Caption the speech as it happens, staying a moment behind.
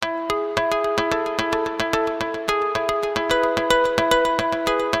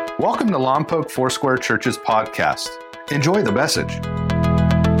Welcome to Lompoc Foursquare Church's podcast. Enjoy the message.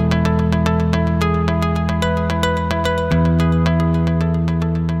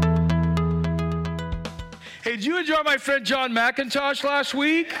 Hey, did you enjoy my friend John McIntosh last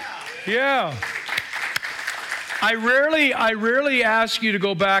week? Yeah. I rarely ask you to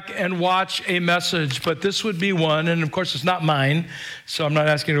go back and watch a message, but this would be one. And of course, it's not mine, so I'm not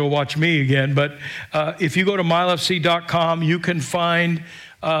asking you to go watch me again. But if you go to milefc.com, you can find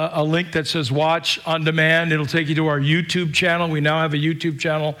a link that says watch on demand. It'll take you to our YouTube channel. We now have a YouTube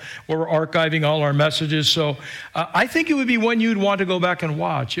channel where we're archiving all our messages. So I think it would be one you'd want to go back and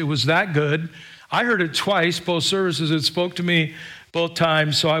watch. It was that good. I heard it twice, both services. It spoke to me both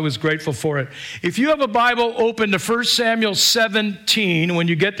times, so I was grateful for it. If you have a Bible open to 1 Samuel 17, when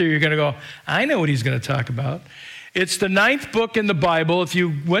you get there, you're going to go, I know what he's going to talk about. It's the 9th book in the Bible. If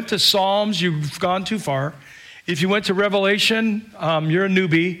you went to Psalms, you've gone too far. If you went to Revelation, you're a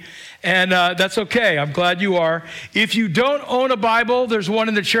newbie, and that's okay. I'm glad you are. If you don't own a Bible, there's one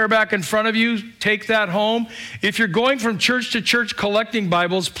in the chair back in front of you. Take that home. If you're going from church to church collecting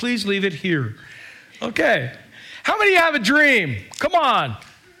Bibles, please leave it here. Okay. How many have a dream? Come on.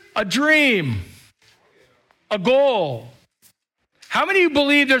 A dream. A goal. How many of you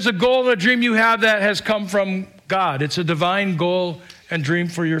believe there's a goal and a dream you have that has come from God? It's a divine goal and dream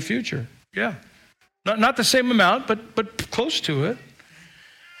for your future. Yeah. Not the same amount, but close to it.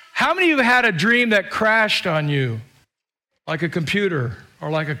 How many of you had a dream that crashed on you? Like a computer or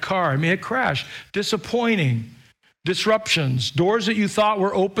like a car? I mean, it crashed. Disappointing. Disruptions, doors that you thought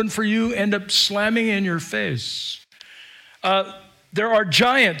were open for you end up slamming in your face. There are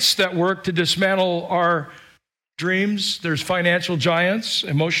giants that work to dismantle our dreams. There's financial giants,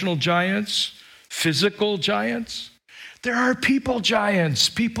 emotional giants, physical giants. There are people giants,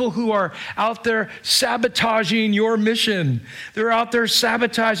 people who are out there sabotaging your mission. They're out there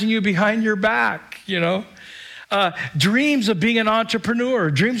sabotaging you behind your back, you know. Dreams of being an entrepreneur,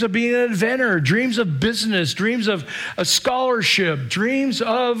 dreams of being an inventor, dreams of business, dreams of a scholarship, dreams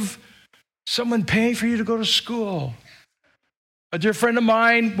of someone paying for you to go to school. A dear friend of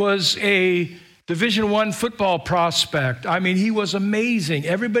mine was a Division I football prospect. I mean, he was amazing.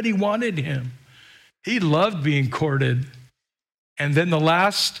 Everybody wanted him. He loved being courted. And then the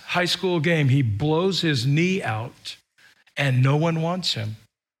last high school game, he blows his knee out and no one wants him.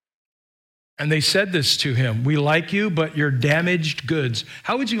 And they said this to him, we like you, but you're damaged goods.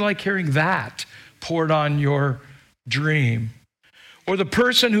 How would you like hearing that poured on your dream? Or the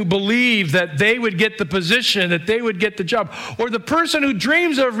person who believed that they would get the position, that they would get the job. Or the person who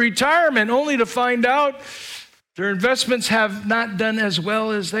dreams of retirement only to find out their investments have not done as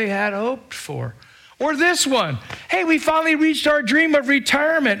well as they had hoped for. Or this one, hey, we finally reached our dream of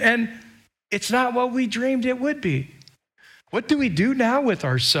retirement and it's not what we dreamed it would be. What do we do now with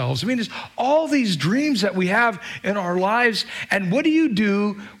ourselves? I mean, there's all these dreams that we have in our lives. And what do you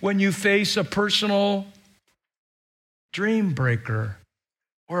do when you face a personal dream breaker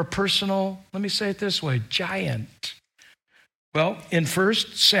or a personal, let me say it this way, giant? Well, in 1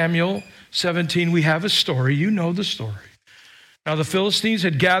 Samuel 17, we have a story. You know the story. Now, the Philistines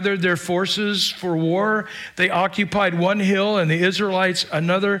had gathered their forces for war. They occupied one hill and the Israelites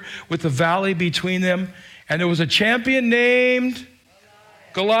another with the valley between them. And there was a champion named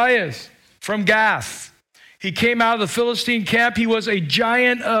Goliath from Gath. He came out of the Philistine camp. He was a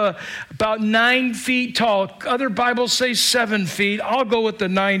giant, about 9 feet tall. Other Bibles say 7 feet. I'll go with the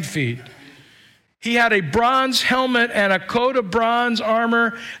 9 feet. He had a bronze helmet and a coat of bronze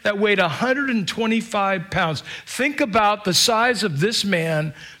armor that weighed 125 pounds. Think about the size of this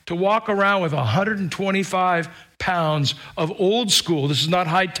man to walk around with 125 pounds of old school. This is not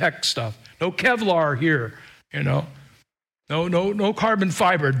high-tech stuff. No Kevlar here, you know. No carbon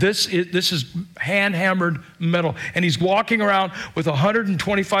fiber. This is hand-hammered metal. And he's walking around with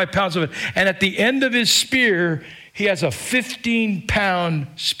 125 pounds of it. And at the end of his spear, he has a 15-pound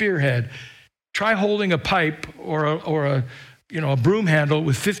spearhead. Try holding a pipe or a broom handle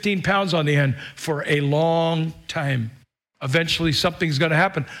with 15 pounds on the end for a long time. Eventually, something's going to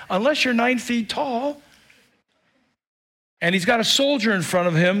happen. Unless you're 9 feet tall. And he's got a soldier in front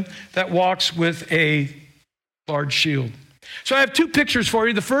of him that walks with a large shield. So I have 2 pictures for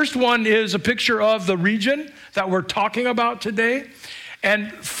you. The first one is a picture of the region that we're talking about today.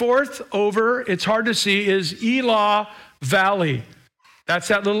 And fourth over, it's hard to see, is Elah Valley. That's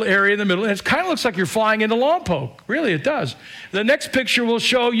that little area in the middle. And it kind of looks like you're flying into Lompoc. Really, it does. The next picture will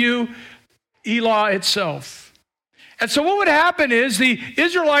show you Elah itself. And so what would happen is the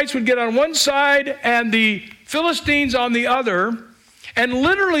Israelites would get on one side and the Philistines on the other, and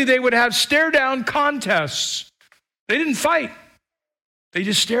literally they would have stare-down contests. They didn't fight. They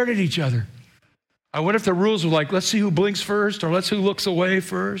just stared at each other. I wonder if the rules were like, let's see who blinks first, or let's see who looks away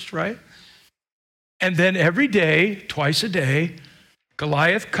first, right? And then every day, twice a day,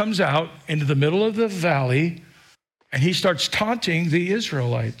 Goliath comes out into the middle of the valley, and he starts taunting the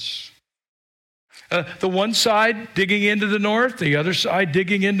Israelites. The one side digging into the north, the other side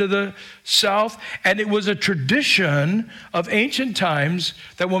digging into the south. And it was a tradition of ancient times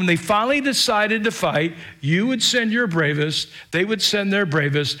that when they finally decided to fight, you would send your bravest, they would send their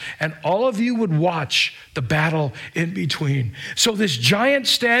bravest, and all of you would watch the battle in between. So this giant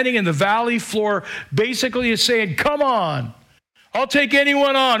standing in the valley floor basically is saying, come on, I'll take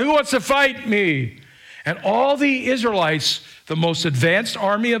anyone on. Who wants to fight me? And all the Israelites, the most advanced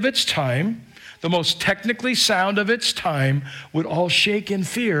army of its time, the most technically sound of its time, would all shake in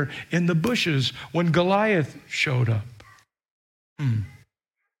fear in the bushes when Goliath showed up.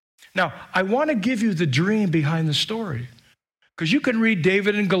 Now, I want to give you the dream behind the story, because you can read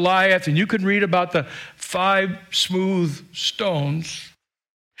David and Goliath, and you can read about the 5 smooth stones.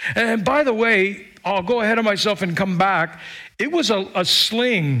 And by the way, I'll go ahead of myself and come back. It was a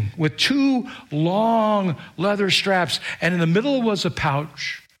sling with 2 long leather straps, and in the middle was a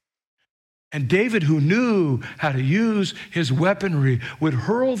pouch. And David, who knew how to use his weaponry, would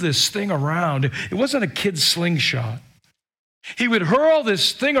hurl this thing around. It wasn't a kid's slingshot. He would hurl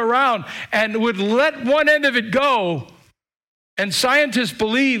this thing around and would let one end of it go. And scientists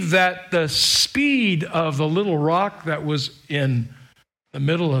believe that the speed of the little rock that was in the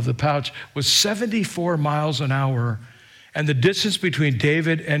middle of the pouch was 74 miles an hour. And the distance between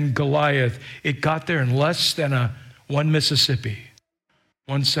David and Goliath, it got there in less than 1 Mississippi.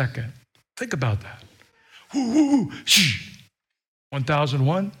 1 second. Think about that.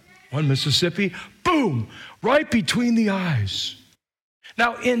 1001, 1 Mississippi, boom, right between the eyes.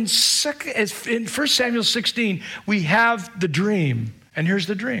 Now, in 1 Samuel 16, we have the dream. And here's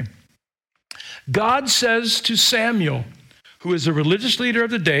the dream. God says to Samuel, who is the religious leader of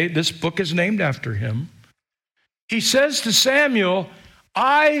the day, this book is named after him. He says to Samuel,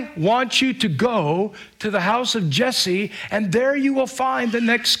 I want you to go to the house of Jesse, and there you will find the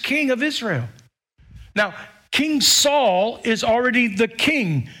next king of Israel. Now, King Saul is already the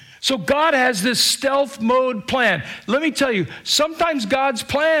king. So God has this stealth mode plan. Let me tell you, sometimes God's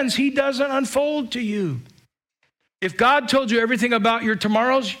plans, he doesn't unfold to you. If God told you everything about your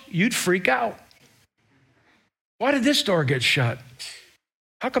tomorrows, you'd freak out. Why did this door get shut?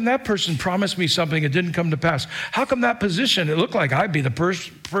 How come that person promised me something and didn't come to pass? How come that position, it looked like I'd be the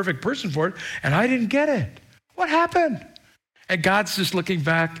perfect person for it, and I didn't get it? What happened? And God's just looking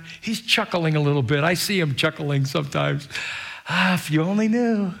back. He's chuckling a little bit. I see him chuckling sometimes. If you only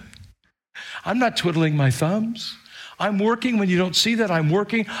knew. I'm not twiddling my thumbs. I'm working when you don't see that. I'm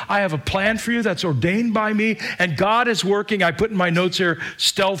working. I have a plan for you that's ordained by me, and God is working. I put in my notes here,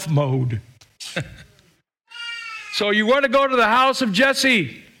 stealth mode. So you want to go to the house of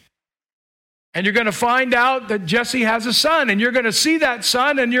Jesse, and you're going to find out that Jesse has a son, and you're going to see that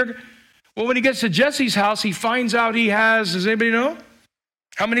son, and well, when he gets to Jesse's house, he finds out he has, does anybody know?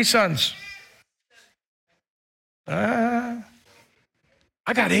 How many sons? I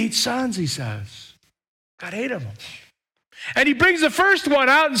got 8 sons, he says. Got 8 of them. And he brings the first one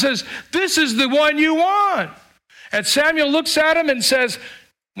out and says, this is the one you want. And Samuel looks at him and says,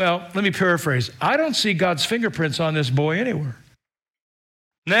 well, let me paraphrase. I don't see God's fingerprints on this boy anywhere.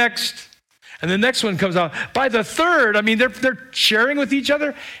 Next. And the next one comes out. By the third, I mean, they're sharing with each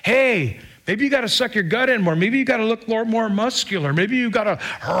other. Hey, maybe you got to suck your gut in more. Maybe you got to look more muscular. Maybe you got to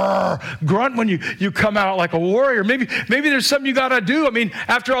grunt when you come out like a warrior. Maybe there's something you got to do. I mean,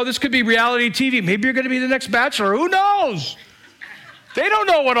 after all, this could be reality TV. Maybe you're going to be the next Bachelor. Who knows? They don't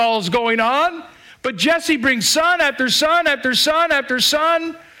know what all is going on. But Jesse brings son after son after son after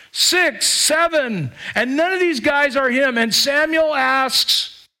son, 6, 7, and none of these guys are him. And Samuel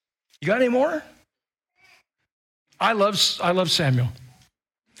asks, you got any more? I love Samuel.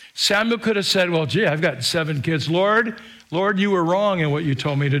 Samuel could have said, well, gee, I've got 7 kids. Lord, you were wrong in what you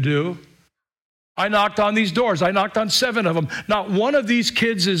told me to do. I knocked on these doors. I knocked on 7 of them. Not one of these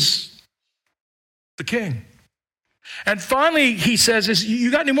kids is the king. And finally, he says,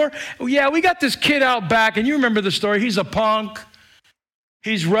 you got any more? Oh, yeah, we got this kid out back, and you remember the story. He's a punk.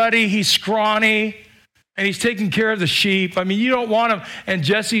 He's ruddy. He's scrawny. And he's taking care of the sheep. I mean, you don't want him. And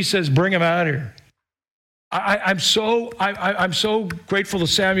Jesse says, bring him out here. I'm so grateful to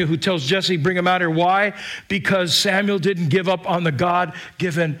Samuel who tells Jesse, bring him out here. Why? Because Samuel didn't give up on the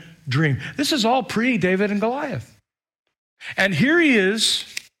God-given dream. This is all pre-David and Goliath. And here he is,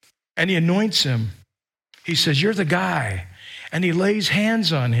 and he anoints him. He says, you're the guy. And he lays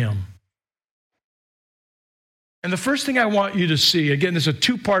hands on him. And the first thing I want you to see, again, this is a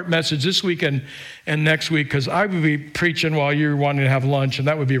two-part message this week and next week, because I would be preaching while you're wanting to have lunch, and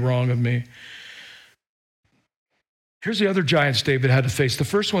that would be wrong of me. Here's the other giants David had to face. The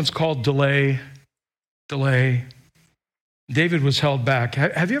first one's called delay. Delay. David was held back.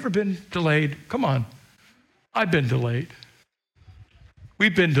 Have you ever been delayed? Come on. I've been delayed.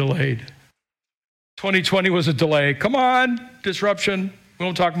 We've been delayed. 2020 was a delay. Come on, disruption. We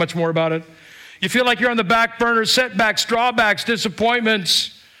won't talk much more about it. You feel like you're on the back burner, setbacks, drawbacks,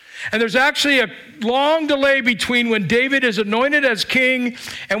 disappointments. And there's actually a long delay between when David is anointed as king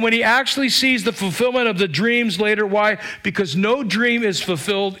and when he actually sees the fulfillment of the dreams later. Why? Because no dream is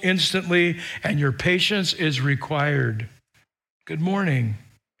fulfilled instantly, and your patience is required. Good morning.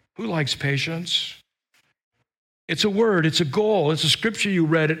 Who likes patience? It's a word, it's a goal, it's a scripture you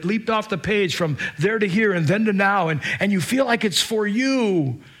read. It leaped off the page from there to here and then to now, and you feel like it's for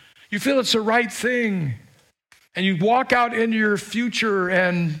you. You feel it's the right thing. And you walk out into your future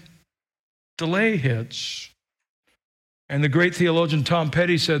and delay hits. And the great theologian Tom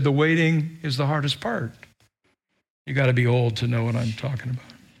Petty said, the waiting is the hardest part. You got to be old to know what I'm talking about.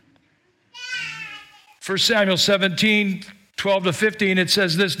 1 Samuel 17, 12 to 15, it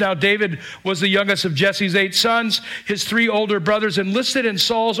says this, now David was the youngest of Jesse's 8 sons. His 3 older brothers enlisted in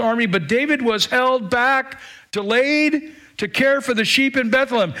Saul's army, but David was held back, delayed to care for the sheep in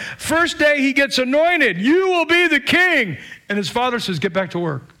Bethlehem. First day he gets anointed, you will be the king. And his father says, get back to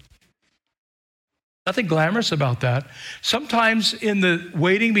work. Nothing glamorous about that. Sometimes in the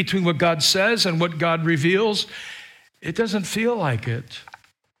waiting between what God says and what God reveals, it doesn't feel like it.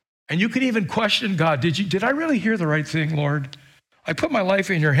 And you can even question God. Did I really hear the right thing, Lord? I put my life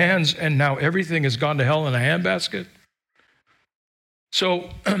in your hands and now everything has gone to hell in a handbasket. So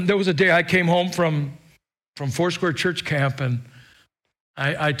there was a day I came home from Foursquare Church Camp, and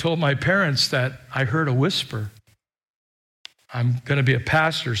I told my parents that I heard a whisper. I'm going to be a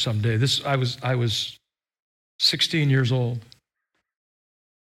pastor someday. I was 16 years old.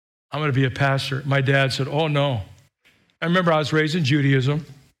 I'm going to be a pastor. My dad said, oh no. I remember I was raised in Judaism.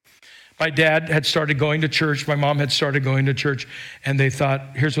 My dad had started going to church. My mom had started going to church. And they thought,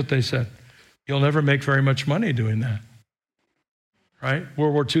 here's what they said. You'll never make very much money doing that. Right?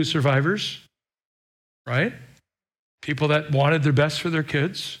 World War II survivors. Right? People that wanted their best for their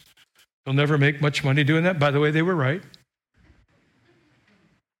kids. You'll never make much money doing that. By the way, they were right.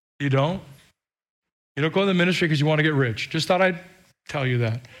 You don't? You don't go in the ministry because you want to get rich. Just thought I'd tell you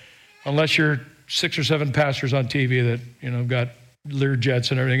that. Unless you're 6 or 7 pastors on TV that, got Lear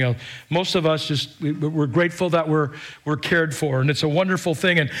jets and everything else. Most of us we're grateful that we're cared for, and it's a wonderful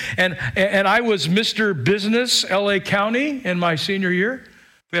thing. And I was Mr. Business, LA County in my senior year.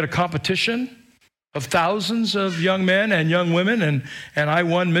 We had a competition of thousands of young men and young women, and I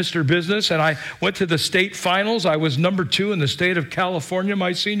won Mr. Business, and I went to the state finals. I was number 2 in the state of California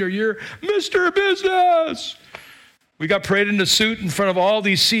my senior year. Mr. Business! We got paraded in a suit in front of all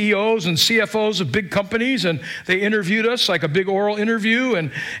these CEOs and CFOs of big companies, and they interviewed us like a big oral interview,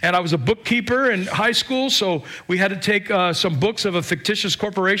 and I was a bookkeeper in high school, so we had to take some books of a fictitious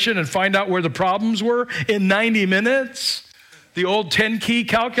corporation and find out where the problems were in 90 minutes. The old 10-key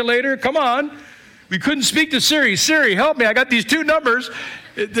calculator, come on. We couldn't speak to Siri. Siri, help me. I got these 2 numbers.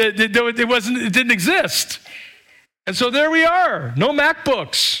 It didn't exist. And so there we are. No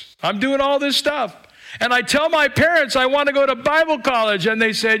MacBooks. I'm doing all this stuff. And I tell my parents I want to go to Bible college. And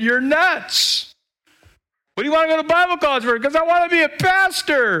they said, you're nuts. What do you want to go to Bible college for? Because I want to be a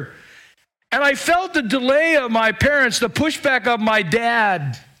pastor. And I felt the delay of my parents, the pushback of my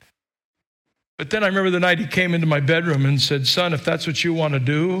dad. But then I remember the night he came into my bedroom and said, son, if that's what you want to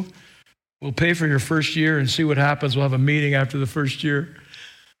do, we'll pay for your first year and see what happens. We'll have a meeting after the first year.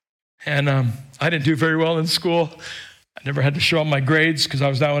 And I didn't do very well in school. I never had to show them my grades because I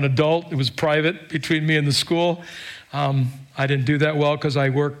was now an adult. It was private between me and the school. I didn't do that well because I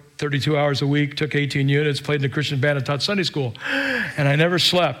worked 32 hours a week, took 18 units, played in a Christian band, and taught Sunday school. And I never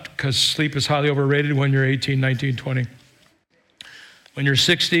slept because sleep is highly overrated when you're 18, 19, 20. When you're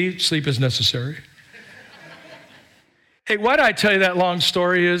 60, sleep is necessary. Hey, why did I tell you that long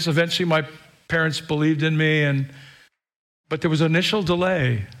story is eventually my parents believed in me, but there was an initial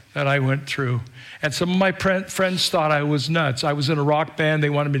delay that I went through. And some of my friends thought I was nuts. I was in a rock band. They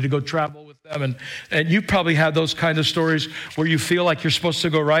wanted me to go travel with them. And you probably have those kind of stories where you feel like you're supposed to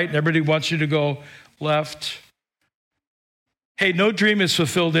go right and everybody wants you to go left. Hey, no dream is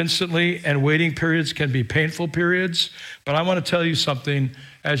fulfilled instantly, and waiting periods can be painful periods. But I want to tell you something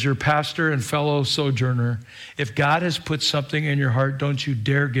as your pastor and fellow sojourner. If God has put something in your heart, don't you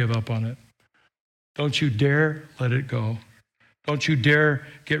dare give up on it. Don't you dare let it go. Don't you dare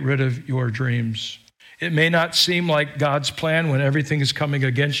get rid of your dreams. It may not seem like God's plan when everything is coming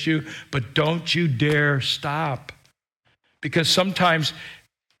against you, but don't you dare stop. Because sometimes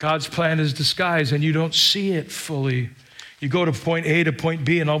God's plan is disguised and you don't see it fully. You go to point A to point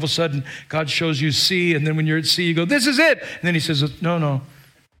B and all of a sudden God shows you C, and then when you're at C, you go, this is it. And then he says, no,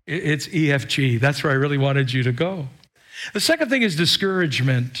 it's EFG. That's where I really wanted you to go. The second thing is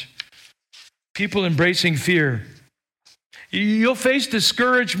discouragement. People embracing fear. You'll face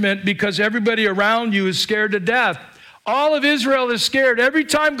discouragement because everybody around you is scared to death. All of Israel is scared. Every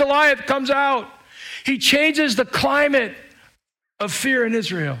time Goliath comes out, he changes the climate of fear in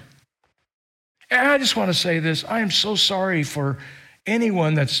Israel. And I just want to say this. I am so sorry for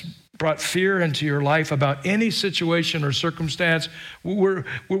anyone that's brought fear into your life about any situation or circumstance. We're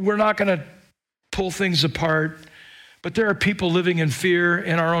not going to pull things apart, but there are people living in fear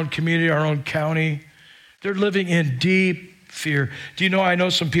in our own community, our own county. They're living in deep fear. Do you know, I know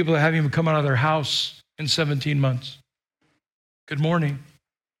some people that haven't even come out of their house in 17 months. Good morning.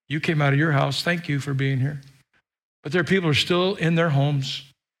 You came out of your house. Thank you for being here. But there are people who are still in their homes.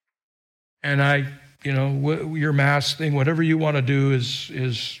 And your mask thing, whatever you want to do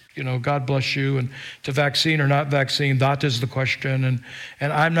is God bless you. And to vaccine or not vaccine, that is the question.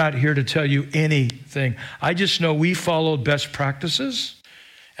 And I'm not here to tell you anything. I just know we followed best practices.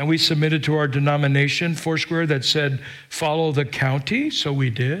 And we submitted to our denomination, Foursquare, that said, follow the county. So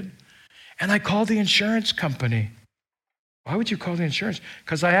we did. And I called the insurance company. Why would you call the insurance?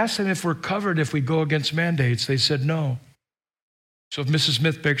 Because I asked them if we're covered if we go against mandates. They said no. So if Mrs.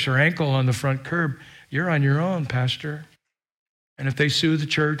 Smith breaks her ankle on the front curb, you're on your own, Pastor. And if they sue the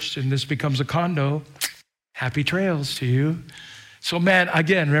church and this becomes a condo, happy trails to you. So man,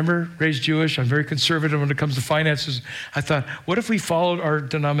 again, remember, raised Jewish, I'm very conservative when it comes to finances. I thought, what if we followed our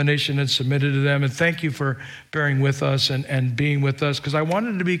denomination and submitted to them? And thank you for bearing with us and being with us, because I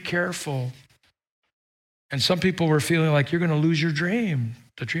wanted to be careful. And some people were feeling like you're going to lose your dream,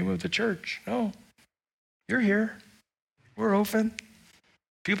 the dream of the church. No, you're here. We're open.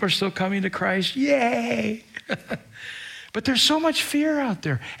 People are still coming to Christ. Yay! But there's so much fear out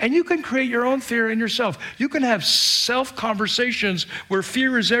there. And you can create your own fear in yourself. You can have self-conversations where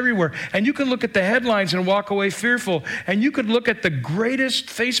fear is everywhere. And you can look at the headlines and walk away fearful. And you could look at the greatest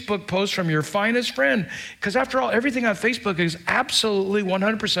Facebook post from your finest friend. Because after all, everything on Facebook is absolutely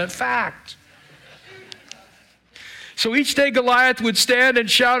 100% fact. So each day Goliath would stand and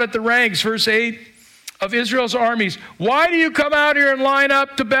shout at the ranks, verse 8, of Israel's armies, why do you come out here and line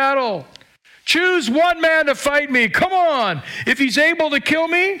up to battle? Choose one man to fight me. Come on. If he's able to kill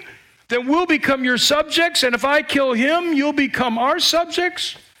me, then we'll become your subjects. And if I kill him, you'll become our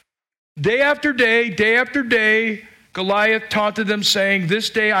subjects. Day after day, Goliath taunted them, saying, this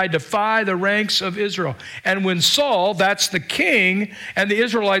day I defy the ranks of Israel. And when Saul, that's the king, and the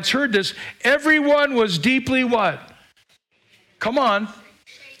Israelites heard this, everyone was deeply what? Come on.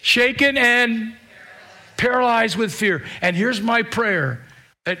 Shaken and paralyzed with fear. And here's my prayer.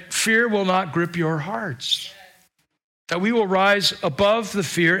 That fear will not grip your hearts. That we will rise above the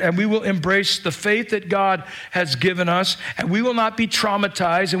fear and we will embrace the faith that God has given us, and we will not be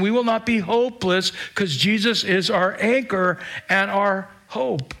traumatized and we will not be hopeless, because Jesus is our anchor and our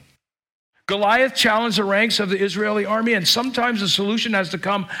hope. Goliath challenged the ranks of the Israeli army, and sometimes the solution has to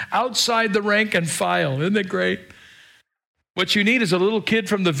come outside the rank and file. Isn't it great? What you need is a little kid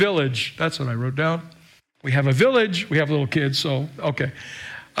from the village. That's what I wrote down. We have a village, we have little kids, so okay.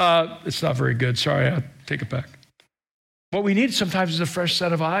 It's not very good. Sorry, I'll take it back. What we need sometimes is a fresh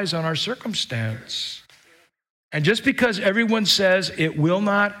set of eyes on our circumstance. And just because everyone says it will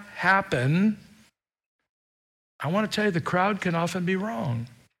not happen, I want to tell you the crowd can often be wrong.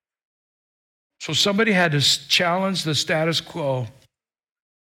 So somebody had to challenge the status quo.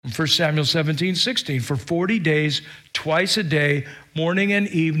 In 1 Samuel 17:16, for 40 days, twice a day, morning and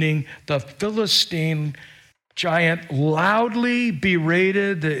evening, the Philistine giant loudly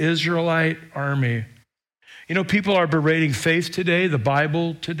berated the Israelite army. You know, people are berating faith today, the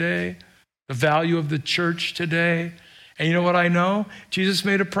Bible today, the value of the church today. And you know what I know? Jesus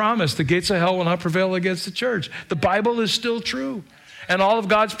made a promise. The gates of hell will not prevail against the church. The Bible is still true. And all of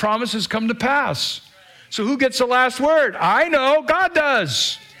God's promises come to pass. So who gets the last word? I know, God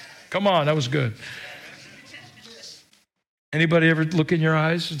does. Come on, that was good. Anybody ever look in your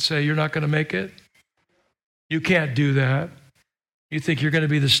eyes and say, you're not going to make it? You can't do that. You think you're going to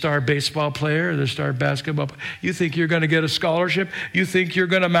be the star baseball player or the star basketball player? You think you're going to get a scholarship? You think you're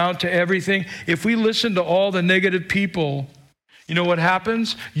going to amount to everything? If we listen to all the negative people, you know what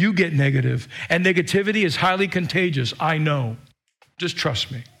happens? You get negative. And negativity is highly contagious. I know. Just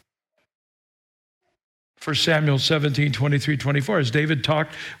trust me. 1 Samuel 17, 23, 24. As David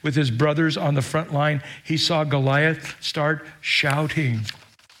talked with his brothers on the front line, he saw Goliath start shouting.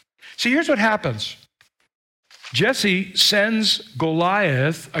 See, here's what happens. Jesse sends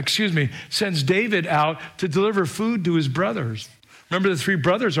David out to deliver food to his brothers. Remember, the three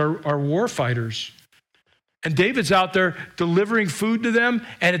brothers are war fighters. And David's out there delivering food to them,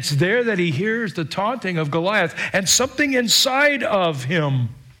 and it's there that he hears the taunting of Goliath. And something inside of him,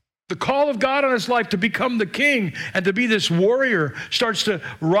 the call of God on his life to become the king and to be this warrior, starts to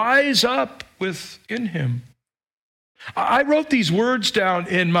rise up within him. I wrote these words down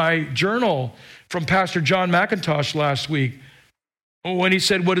in my journal from Pastor John McIntosh last week when he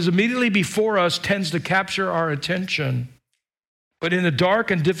said, what is immediately before us tends to capture our attention. But in the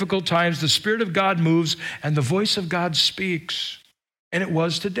dark and difficult times, the Spirit of God moves and the voice of God speaks. And it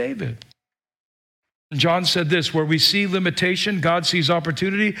was to David. And John said this, where we see limitation, God sees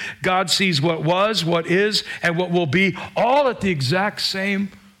opportunity. God sees what was, what is, and what will be, all at the exact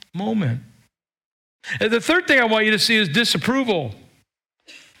same moment. And the third thing I want you to see is disapproval.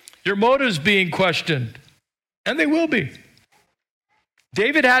 Your motives being questioned, and they will be.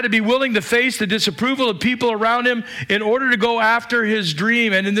 David had to be willing to face the disapproval of people around him in order to go after his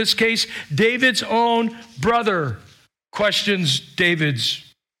dream. And in this case, David's own brother questions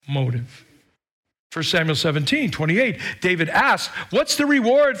David's motive. 1 Samuel 17, 28, David asks, what's the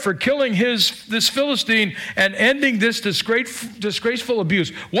reward for killing this Philistine and ending this disgraceful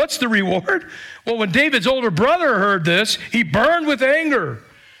abuse? What's the reward? Well, when David's older brother heard this, he burned with anger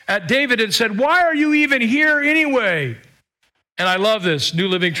at David and said, why are you even here anyway? And I love this, New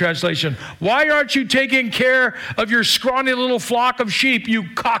Living Translation. Why aren't you taking care of your scrawny little flock of sheep,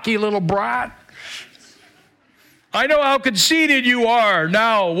 you cocky little brat? I know how conceited you are.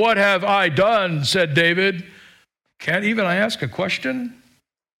 Now, what have I done, said David. Can't even I ask a question?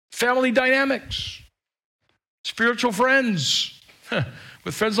 Family dynamics, spiritual friends.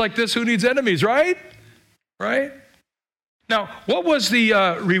 With friends like this, who needs enemies, right? Right? Now, what was the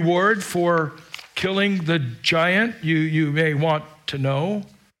reward for killing the giant? You may want to know.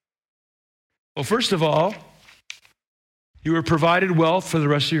 Well, first of all, you were provided wealth for the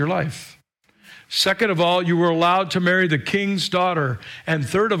rest of your life. Second of all, you were allowed to marry the king's daughter. And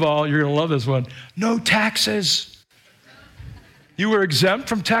third of all, you're going to love this one, no taxes. You were exempt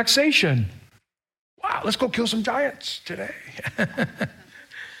from taxation. Wow, let's go kill some giants today.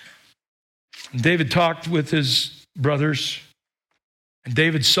 David talked with his brothers, and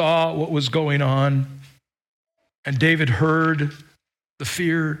David saw what was going on, and David heard the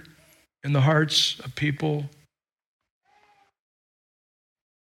fear in the hearts of people.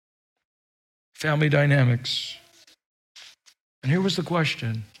 Family dynamics. And here was the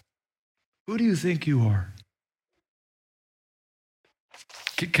question. Who do you think you are?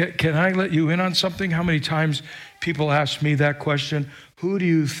 Can I let you in on something? How many times people ask me that question? Who do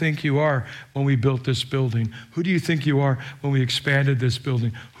you think you are when we built this building? Who do you think you are when we expanded this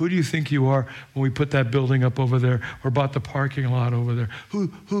building? Who do you think you are when we put that building up over there or bought the parking lot over there?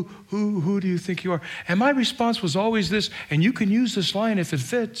 Who do you think you are? And my response was always this, and you can use this line if it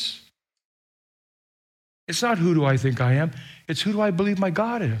fits. It's not who do I think I am, it's who do I believe my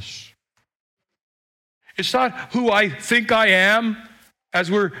God is. It's not who I think I am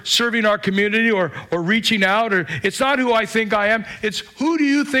as we're serving our community or reaching out, or it's not who I think I am, it's who do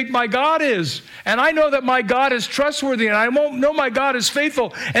you think my God is? And I know that my God is trustworthy, and I know my God is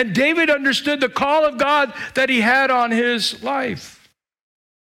faithful. And David understood the call of God that he had on his life.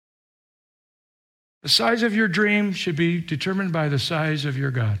 The size of your dream should be determined by the size of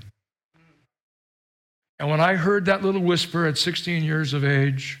your God. And when I heard that little whisper at 16 years of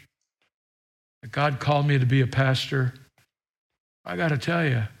age, that God called me to be a pastor, I got to tell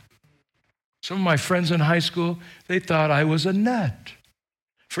you, some of my friends in high school, they thought I was a nut.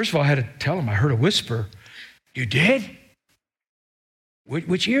 First of all, I had to tell them I heard a whisper. You did?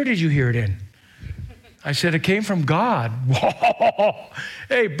 Which ear did you hear it in? I said, it came from God. Whoa.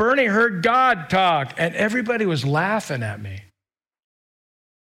 Hey, Bernie heard God talk, and everybody was laughing at me.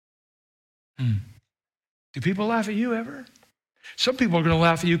 Do people laugh at you ever? Some people are going to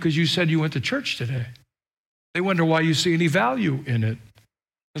laugh at you because you said you went to church today. They wonder why you see any value in it.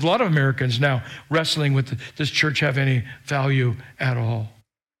 There's a lot of Americans now wrestling with, does church have any value at all?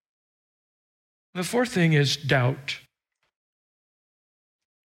 The fourth thing is doubt.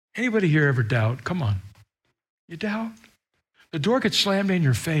 Anybody here ever doubt? Come on. You doubt? The door gets slammed in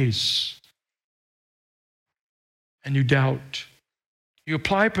your face, and you doubt. You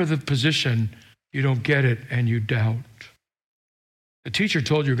apply for the position, you don't get it, and you doubt. The teacher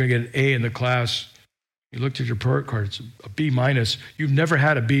told you you're going to get an A in the class. You looked at your report card, it's a B minus. You've never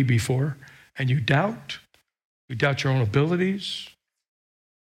had a B before, and you doubt. We doubt your own abilities.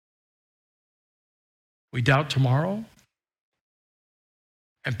 We doubt tomorrow.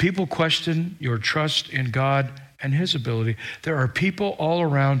 And people question your trust in God and his ability. There are people all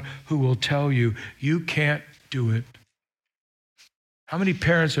around who will tell you, you can't do it. How many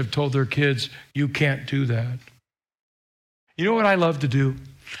parents have told their kids, you can't do that? You know what I love to do?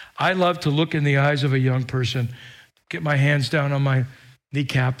 I love to look in the eyes of a young person, get my hands down on my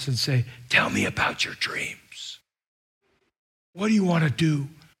kneecaps and say, tell me about your dreams. What do you want to do?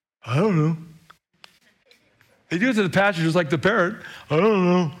 I don't know. They do it to the pastor just like the parent. I don't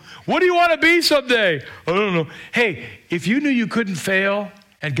know. What do you want to be someday? I don't know. Hey, if you knew you couldn't fail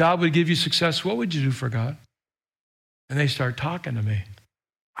and God would give you success, what would you do for God? And they start talking to me.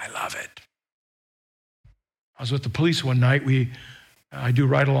 I love it. I was with the police one night. I do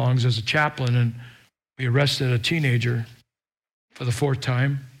ride-alongs as a chaplain, and we arrested a teenager for the 4th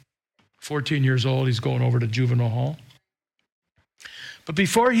time. 14 years old, he's going over to juvenile hall. But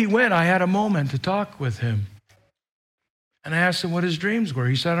before he went, I had a moment to talk with him. And I asked him what his dreams were.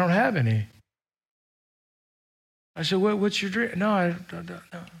 He said, I don't have any. I said, what's your dream? No, I don't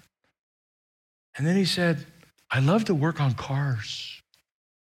know. And then he said, I love to work on cars.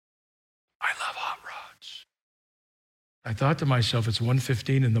 I love hot rods. I thought to myself, it's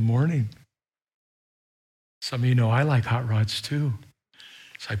 1:15 in the morning. Some of you know I like hot rods too.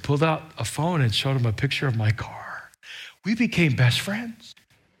 So I pulled out a phone and showed him a picture of my car. We became best friends.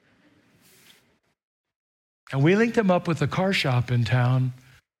 And we linked him up with a car shop in town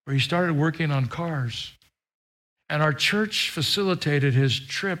where he started working on cars. And our church facilitated his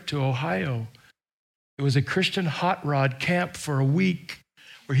trip to Ohio. It was a Christian hot rod camp for a week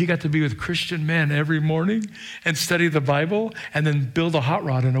where he got to be with Christian men every morning and study the Bible and then build a hot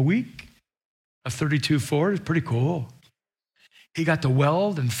rod in a week. A 32 Ford is pretty cool. He got to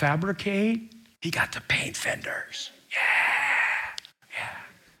weld and fabricate. He got to paint fenders. Yeah.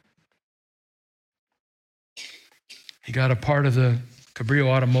 He got a part of the Cabrillo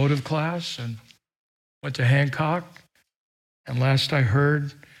Automotive class and went to Hancock. And last I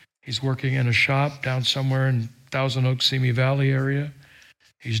heard, he's working in a shop down somewhere in Thousand Oaks, Simi Valley area.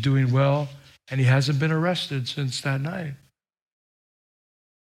 He's doing well, and he hasn't been arrested since that night.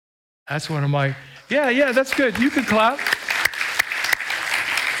 That's one of my, yeah, that's good. You can clap.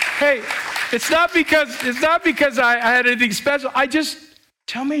 Hey, it's not because I had anything special.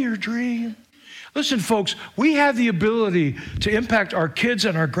 Tell me your dream. Listen, folks, we have the ability to impact our kids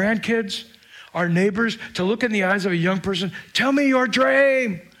and our grandkids, our neighbors, to look in the eyes of a young person. Tell me your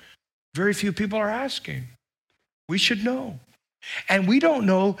dream. Very few people are asking. We should know. And we don't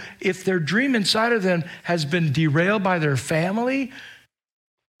know if their dream inside of them has been derailed by their family,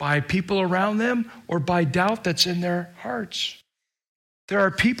 by people around them, or by doubt that's in their hearts. There are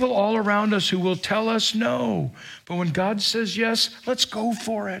people all around us who will tell us no. But when God says yes, let's go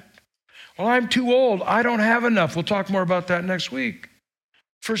for it. Well, I'm too old. I don't have enough. We'll talk more about that next week.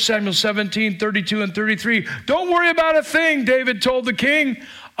 1 Samuel 17, 32 and 33. Don't worry about a thing, David told the king.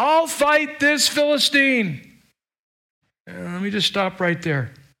 I'll fight this Philistine. And let me just stop right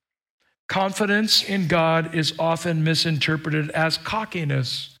there. Confidence in God is often misinterpreted as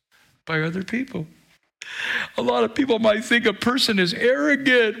cockiness by other people. A lot of people might think a person is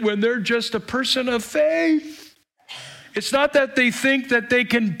arrogant when they're just a person of faith. It's not that they think that they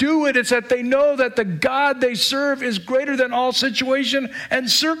can do it. It's that they know that the God they serve is greater than all situation and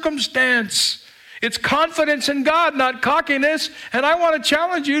circumstance. It's confidence in God, not cockiness. And I want to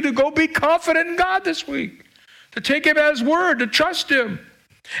challenge you to go be confident in God this week, to take him at his word, to trust him.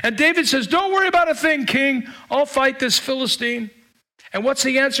 And David says, don't worry about a thing, king. I'll fight this Philistine. And what's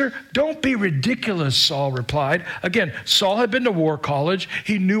the answer? Don't be ridiculous, Saul replied. Again, Saul had been to war college.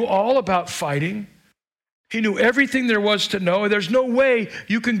 He knew all about fighting. He knew everything there was to know. There's no way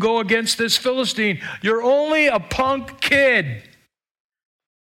you can go against this Philistine. You're only a punk kid.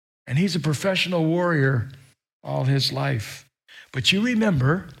 And he's a professional warrior all his life. But you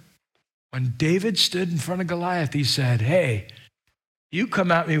remember, when David stood in front of Goliath, he said, hey, you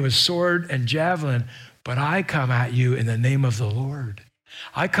come at me with sword and javelin, but I come at you in the name of the Lord.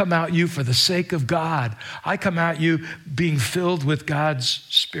 I come at you for the sake of God. I come at you being filled with God's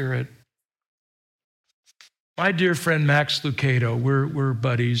Spirit. My dear friend Max Lucado, we're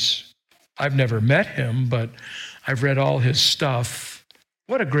buddies. I've never met him, but I've read all his stuff.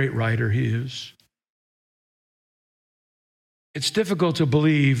 What a great writer he is. It's difficult to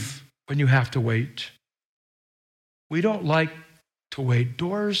believe when you have to wait. We don't like to wait.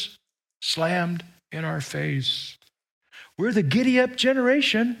 Doors slammed in our face. We're the giddy-up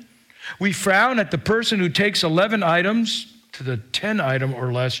generation. We frown at the person who takes 11 items to the 10-item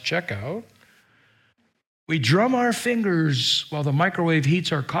or less checkout. We drum our fingers while the microwave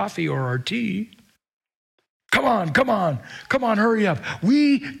heats our coffee or our tea. Come on, hurry up.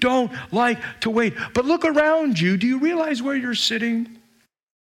 We don't like to wait. But look around you. Do you realize where you're sitting?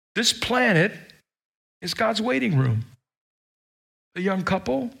 This planet is God's waiting room. The young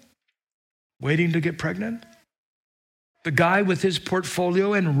couple waiting to get pregnant. The guy with his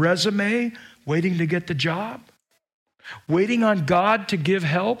portfolio and resume waiting to get the job. Waiting on God to give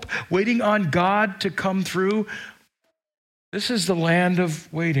help. Waiting on God to come through. This is the land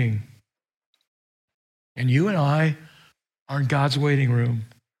of waiting. And you and I are in God's waiting room.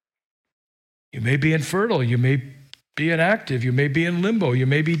 You may be infertile. You may be inactive. You may be in limbo. You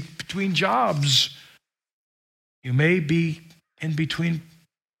may be between jobs. You may be in between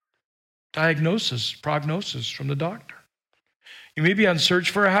prognosis from the doctor. You may be on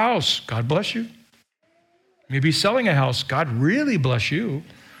search for a house. God bless you. You may be selling a house. God really bless you.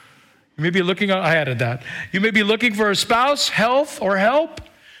 You may be I added that. You may be looking for a spouse, health, or help.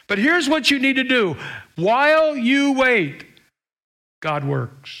 But here's what you need to do. While you wait, God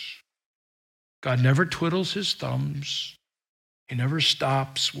works. God never twiddles his thumbs. He never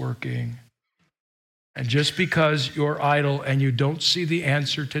stops working. And just because you're idle and you don't see the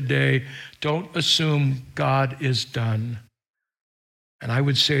answer today, don't assume God is done. And I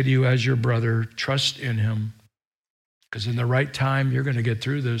would say to you as your brother, trust in him. Because in the right time, you're going to get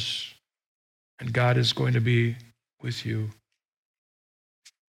through this. And God is going to be with you.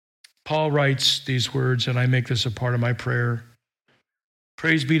 Paul writes these words, and I make this a part of my prayer.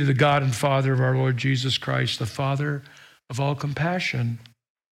 Praise be to the God and Father of our Lord Jesus Christ, the Father of all compassion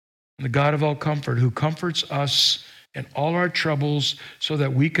and the God of all comfort, who comforts us in all our troubles so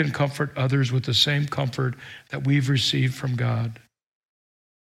that we can comfort others with the same comfort that we've received from God.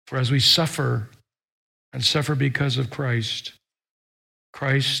 For as we suffer and suffer because of Christ,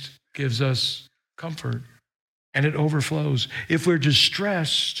 Christ gives us comfort, and it overflows. If we're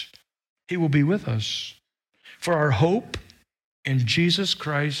distressed, he will be with us. For our hope in Jesus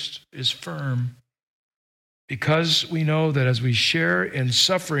Christ is firm, because we know that as we share in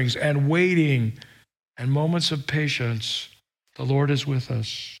sufferings and waiting and moments of patience, the Lord is with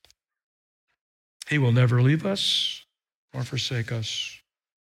us. He will never leave us nor forsake us.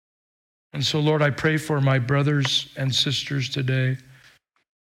 And so, Lord, I pray for my brothers and sisters today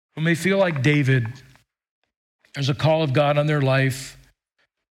who may feel like David. There's a call of God on their life.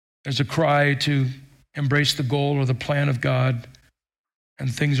 There's a cry to embrace the goal or the plan of God,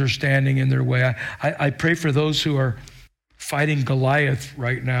 and things are standing in their way. I pray for those who are fighting Goliath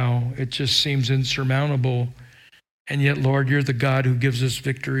right now. It just seems insurmountable. And yet, Lord, you're the God who gives us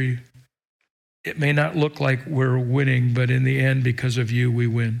victory. It may not look like we're winning, but in the end, because of you, we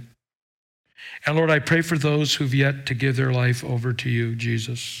win. And Lord, I pray for those who've yet to give their life over to you,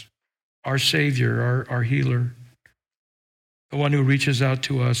 Jesus, our Savior, our healer, the one who reaches out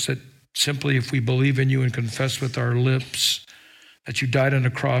to us, that simply if we believe in you and confess with our lips that you died on the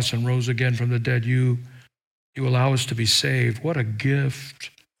cross and rose again from the dead, you allow us to be saved. What a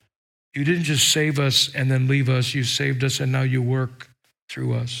gift. You didn't just save us and then leave us. You saved us and now you work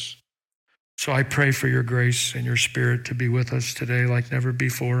through us. So I pray for your grace and your Spirit to be with us today like never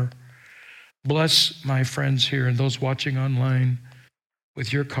before. Bless my friends here and those watching online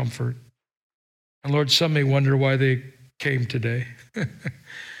with your comfort. And Lord, some may wonder why they came today.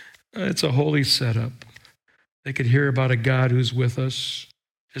 It's a holy setup. They could hear about a God who's with us.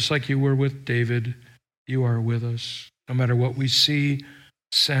 Just like you were with David, you are with us. No matter what we see,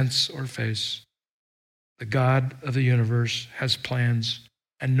 sense, or face, the God of the universe has plans,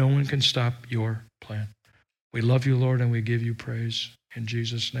 and no one can stop your plan. We love you, Lord, and we give you praise. In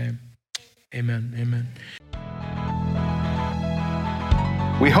Jesus' name, amen. Amen.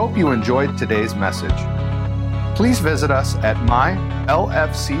 We hope you enjoyed today's message. Please visit us at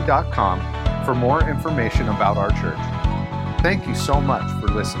mylfc.com for more information about our church. Thank you so much for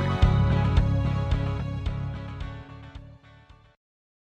listening.